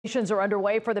Preparations are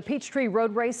underway for the Peachtree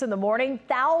Road Race in the morning.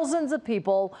 Thousands of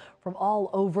people from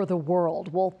all over the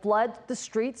world will flood the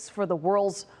streets for the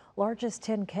world's largest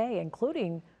 10K,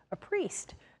 including a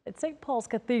priest at St. Paul's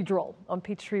Cathedral on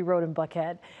Peachtree Road in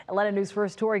Buckhead. Atlanta News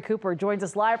 1st Tori Cooper joins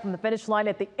us live from the finish line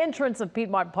at the entrance of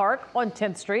Piedmont Park on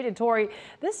 10th Street. And Tori,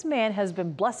 this man has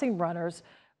been blessing runners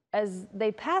as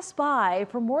they pass by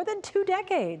for more than 2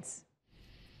 decades.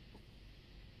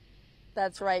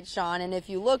 That's right, Sean. And if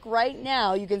you look right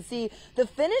now, you can see the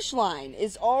finish line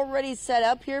is already set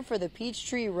up here for the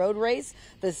Peachtree Road Race.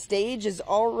 The stage is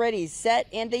already set,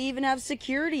 and they even have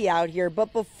security out here.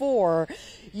 But before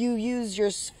you use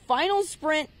your final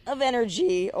sprint of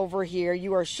energy over here,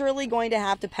 you are surely going to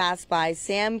have to pass by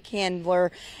Sam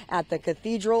Candler at the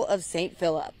Cathedral of St.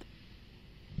 Philip.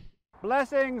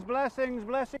 Blessings, blessings,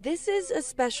 blessings. This is a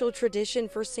special tradition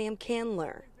for Sam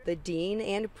Candler, the dean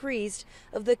and priest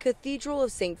of the Cathedral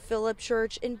of St. Philip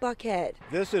Church in Buckhead.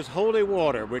 This is holy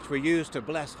water, which we use to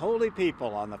bless holy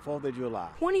people on the 4th of July.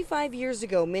 25 years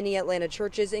ago, many Atlanta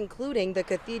churches, including the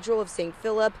Cathedral of St.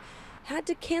 Philip, had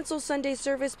to cancel Sunday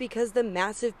service because the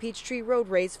massive Peachtree Road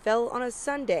Race fell on a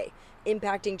Sunday,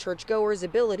 impacting churchgoers'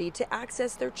 ability to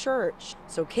access their church.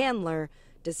 So Candler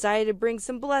decided to bring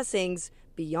some blessings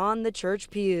beyond the church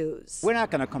pews. We're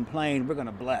not going to complain, we're going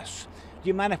to bless. Do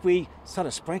you mind if we sort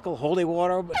of sprinkle holy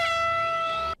water?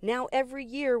 Now, every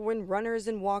year when runners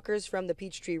and walkers from the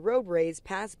Peachtree Road Race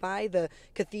pass by the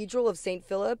Cathedral of St.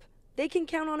 Philip, they can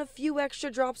count on a few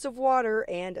extra drops of water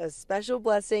and a special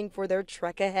blessing for their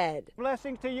trek ahead.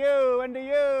 Blessings to you and to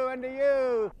you and to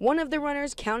you. One of the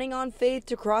runners counting on faith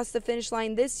to cross the finish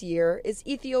line this year is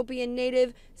Ethiopian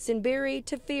native Sinberi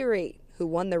Teferi, who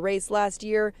won the race last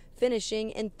year, finishing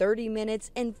in 30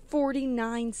 minutes and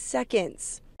 49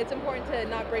 seconds. It's important to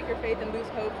not break your faith and lose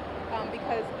hope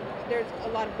because there's a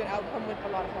lot of good outcome with a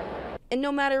lot of hard work. And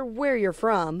no matter where you're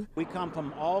from, we come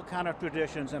from all kind of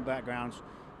traditions and backgrounds,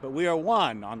 but we are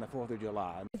one on the 4th of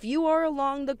July. If you are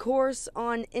along the course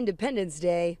on Independence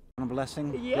Day,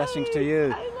 blessings to you.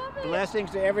 I love it. Blessings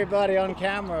to everybody on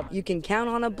camera. You can count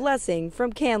on a blessing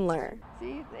from Candler.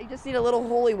 See, they just need a little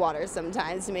holy water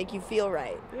sometimes to make you feel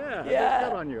right. Yeah. It's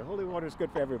good on you. Holy water is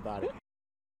good for everybody.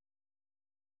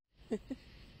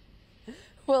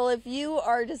 Well, if you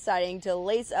are deciding to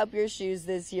lace up your shoes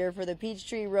this year for the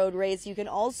Peachtree Road Race, you can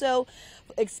also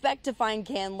expect to find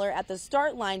Candler at the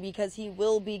start line because he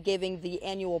will be giving the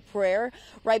annual prayer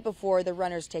right before the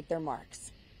runners take their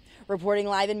marks. Reporting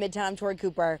live in Midtown, I'm Tori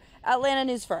Cooper, Atlanta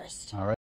News First. All right.